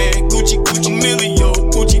 handbag, Gucci, Gucci, Emilio,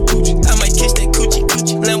 Gucci, Gucci. I might kiss that Gucci,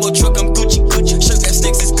 Gucci. Lambo truck, I'm Gucci, Gucci. Sugar that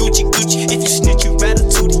snakes is Gucci, Gucci. If you snitch, you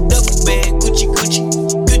ratatouille. Double bag, Gucci, Gucci.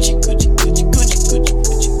 Gucci, Gucci, Gucci, Gucci, Gucci,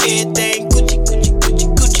 Gucci. Everything Gucci, Gucci,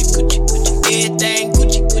 Gucci, Gucci, Gucci, Gucci. Everything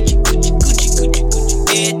Gucci, Gucci, Gucci, Gucci, Gucci, Gucci.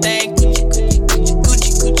 Everything Gucci, Gucci, Gucci, Gucci,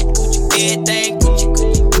 Gucci, Gucci. Everything Gucci,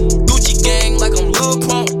 Gucci. Gucci gang like I'm Lil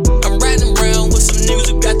Pump. I'm riding around with some niggas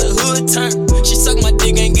who got the hood turned. She suck my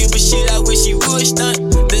dick, ain't give a shit, I wish she would stunt.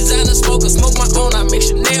 Designer smoker, smoke my own, I make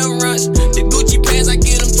Chanel runs. The Gucci pants, I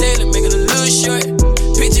get them tailored, make it a little short.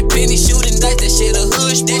 Picture penny shooting dice, that shit a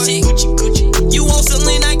hood sport. That shit Gucci, Gucci. You want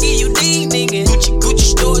Celine, I give you these niggas. Gucci, Gucci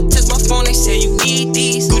store, test my phone, they say you need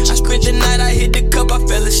these. Gucci, I spent the night, I hit the cup, I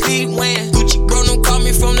fell asleep when Gucci, grown them call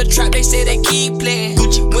me from the trap, they say they keep playing.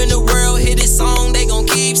 Gucci, when the world hit this song, they gon'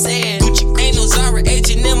 keep saying Gucci, ain't no Zara,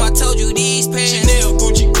 H&M, I told you these pants. Chanel,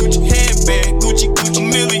 Gucci, Gucci, handbag, Gucci, Gucci,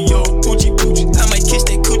 Emilio, Gucci, Gucci. I might kiss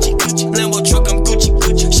that Gucci, Gucci. Lambo truck, I'm Gucci,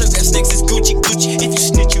 Gucci. Sugar that snakes is Gucci, Gucci. If you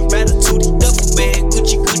snitch, you ratatouille. Double bag,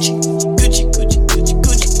 Gucci, Gucci. Gucci, Gucci, Gucci,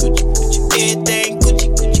 Gucci, Gucci, Gucci. Everything Gucci,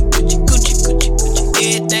 Gucci, Gucci, Gucci, Gucci, Gucci.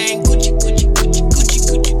 Everything Gucci, Gucci, Gucci, Gucci,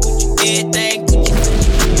 Gucci, Gucci. Everything Gucci,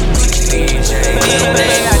 Gucci, Gucci.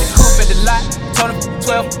 Everything out the coupe at the lot. Told him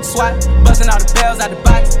 12 SWAT. Busting all the bells out the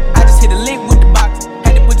box. I just hit a lick with the box.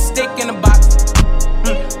 Had to put the stick in the box.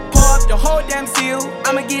 Pour up the whole damn seal.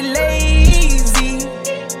 I'ma get lazy.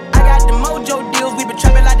 I got the mojo deals. We been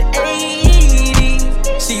trapping like the 80s.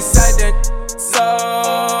 She said that so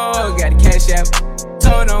got the cash out.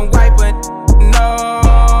 Told them wipe it. No.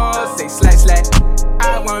 Say slash.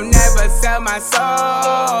 I won't never sell my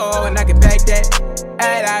soul. And I can back that.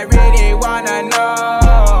 And I really wanna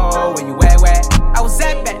know where you at. I was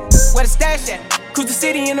at back. Where the stash at? Cruise the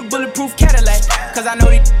city in a bulletproof Cadillac. Cause I know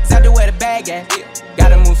these out there where the bag at.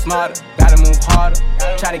 Gotta move smarter, gotta move harder.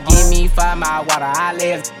 Try to give me 5 mile water. I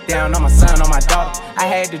lay down on my son, on my daughter. I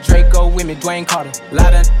had the Draco with me, Dwayne Carter. A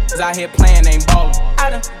lot of out here playing, ain't ballin'. I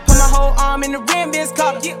done put my whole arm in the rim, Vince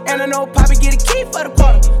Carter. And I know Poppy get a key for the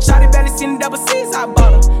quarter. Shotty barely seen the double C's, I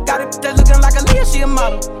bought her. Got it that looking like a Leah, she a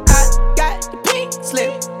model. I got the pink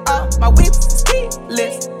slip up, my whip is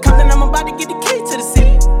keyless. Compton, I'm about to get the key to the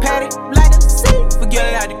city. Patty, light up the city. Forget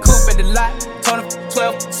it out the coupe at the lot. Told him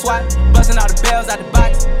 12 SWAT. Busting all the bells out the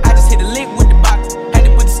box. I just hit a lick with the box. Had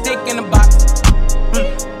to put the stick in the box.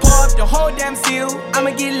 Pour up the whole damn seal.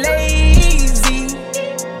 I'ma get lazy.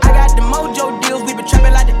 I got the mojo deals. We been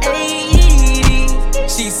trapping like the 80s.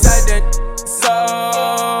 She said that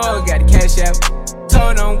so got the cash out.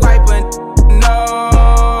 Told them wipe it.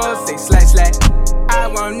 No. Say slash. I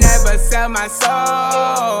won't never sell my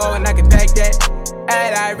soul. And I can back that.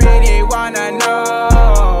 And I really wanna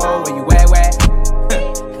know where you at.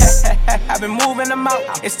 I've been moving them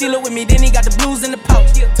out. And steal it with me, then he got the blues in the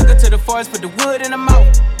pouch. Took her to the forest, put the wood in the mouth.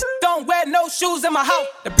 Don't don't wear no shoes in my house.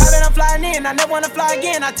 The private I'm flying in, I never wanna fly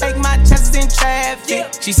again. I take my chances in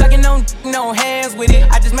traffic. She sucking on no hands with it.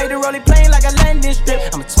 I just made the rolling plane like a landing strip.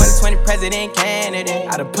 I'm a 2020 president candidate.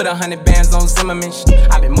 I done put 100 bands on Zimmerman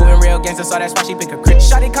shit. I been moving real gangster, so that's why she pick a crit.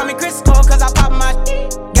 Shawty call me Chris Cole, cause I pop my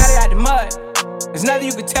got it out the mud. There's nothing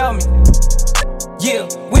you could tell me. Yeah,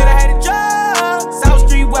 when I had a job, South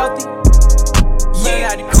Street wealthy. Yeah, I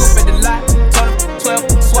had the coupe at the lot. Told him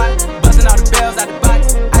 12 swat, busting all the bells out the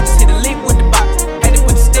box. I just hit a lick with the box. Had to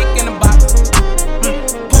put the stick in the box.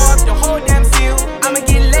 Pour up the whole damn field. I'ma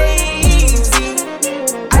get lazy.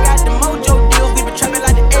 I got the mojo deals. We been trapping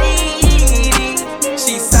like the 80s.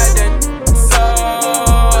 She said that so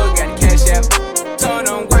got the cash out. Told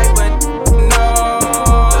them white, but no.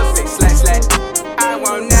 Say slash. I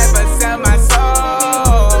won't never sell my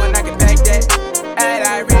soul. And I can back that. And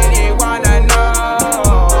I really wanna know.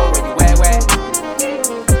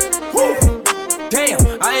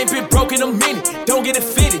 I ain't been broke in a minute, don't get it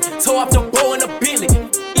fitted. Toe off the bow in a billy,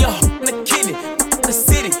 yeah, in the kidney, the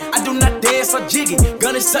city. I do not dance or jiggy.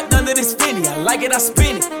 Gun is sucked under this finny. I like it, I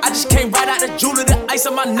spin it. I just came right out the jeweler, the ice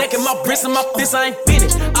on my neck and my wrist and my fist. I ain't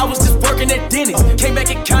finished. I was just working at Denny's. Came back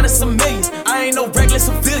and counted some millions. I ain't no regular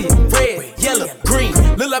civilian. Red, yellow, green.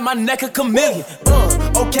 Look like my neck a chameleon.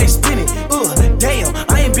 Okay, spin it. Damn,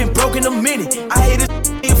 I ain't been broke in a minute. I hate it,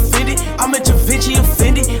 offended. I'm a Da Vinci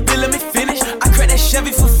offended. Then let me finish. I cracked that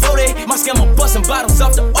Chevy for 40. My scammer busting bottles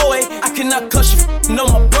off the OA. I cannot cuss you, no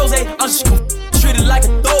my bros. I'm just gon' treat it like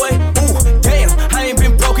a throwaway. Ooh, damn, I ain't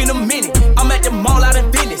been broke in a minute. I'm at the mall out in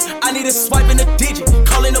business. I need a swipe in a digit.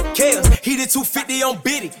 Calling up Kales. He did 250 on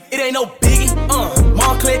Biddy. It ain't no biggie.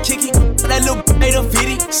 Montclair Kiki. That little made a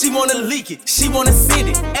viddy. She wanna leak it. She wanna send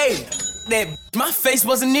it. Ayy. That my face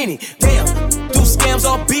wasn't in it. Damn, do scams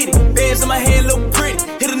all beat it. Bands in my hand look pretty.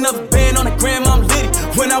 Hit another band on the gram, I'm litty.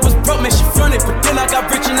 When I was broke, man, she fronted, but then I got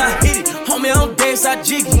rich and I hit it. Homie, I don't dance, I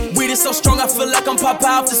jiggy. Weed is so strong, I feel like I'm Popeye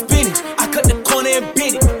off the spinach. I cut the corner and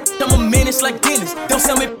bend it. I'm a menace like Dennis. Don't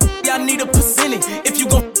sell me, I need a percentage. If you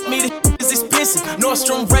gon' me, the is expensive.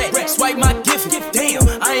 Nordstrom rack, swipe my gift. Damn,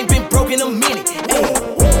 I ain't been broke in a minute. Ay.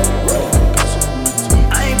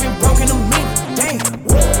 I ain't been broke in a minute. Damn.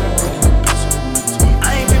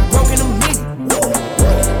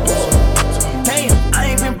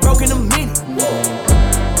 Broken a minute.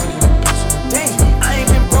 Damn, I ain't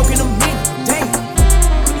been broken a minute. Damn.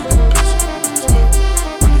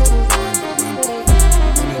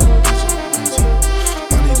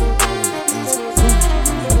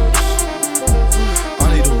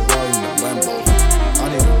 I need a ride in the Lambo. I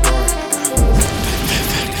need a ride.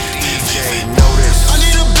 DJ, know this. I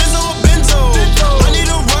need a Benzo. I need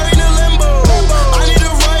a ride in a Lambo. I need a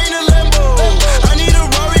ride in a Lambo. I need a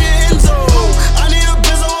Rari in Enzo. I need a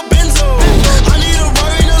Benzo. I need a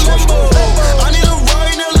Rari in a Lambo. I need a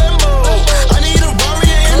Rari in a Lambo. I need a Rari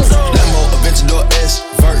in Enzo. Lambo, Aventador S,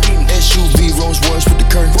 Vert, SUV, Rolls Royce with the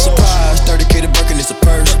curtain. Surprise, 30K to Birkin, it's a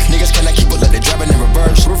purse. Niggas cannot keep up like they driving in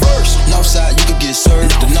reverse. Northside, you could get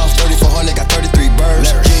served. The North 3400 got 33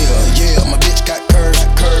 birds. Yeah, my bitch got curves.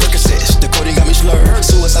 Percocets, the coding got me slurred.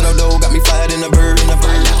 Suicidal though, got me fired in a bird.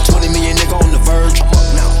 20 million nigga on the verge.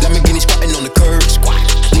 Lamborghini squatting on the curb.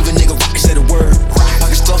 Leave a nigga rock, say the word.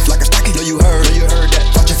 Pocket stuff like a stocky, know you heard that.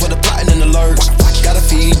 Watching for the plotting and the lurks. Gotta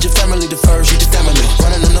feed your family the first. Feed your family.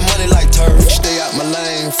 Running on the money like turf. Stay out my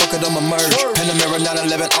lane, fuck it on my merge. Panamera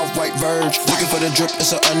 911 off-white verge. Looking for the drip,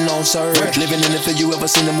 it's an unknown surge. Living in it for you ever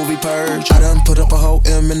seen the movie Purge. I done put up a whole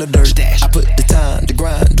M in the dirt. I put the time, the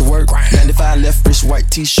grind, the work. 95 left wrist, white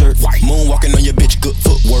t-shirt. Moonwalking on your bitch, good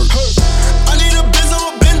footwork. I need a Benzo.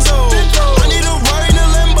 I need a Rari in a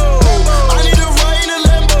Lambo. I need a Rari in a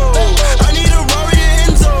Lambo. I need a Rari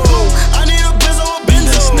in Enzo. I need a Benzo.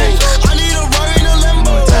 I need a Rari in a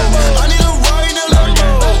Lambo. I need a Rari in a Lambo.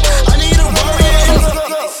 I need a Rari in Enzo.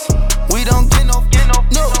 We don't get no.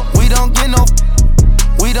 We don't get no.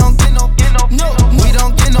 We don't get no. We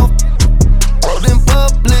don't get no. Out in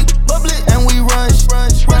public, and we run.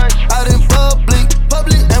 Out in public,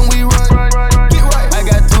 and we run. Get right.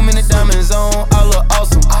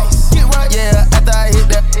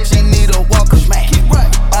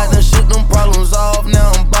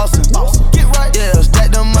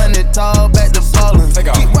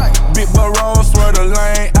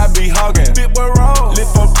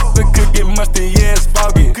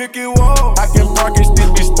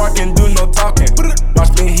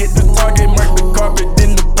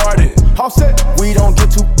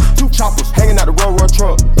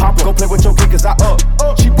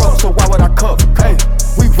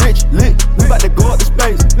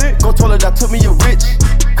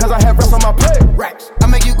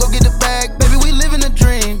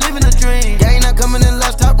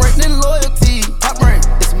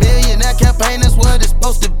 what it's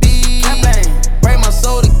supposed to be. Pray my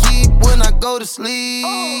soul to keep when I go to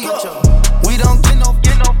sleep.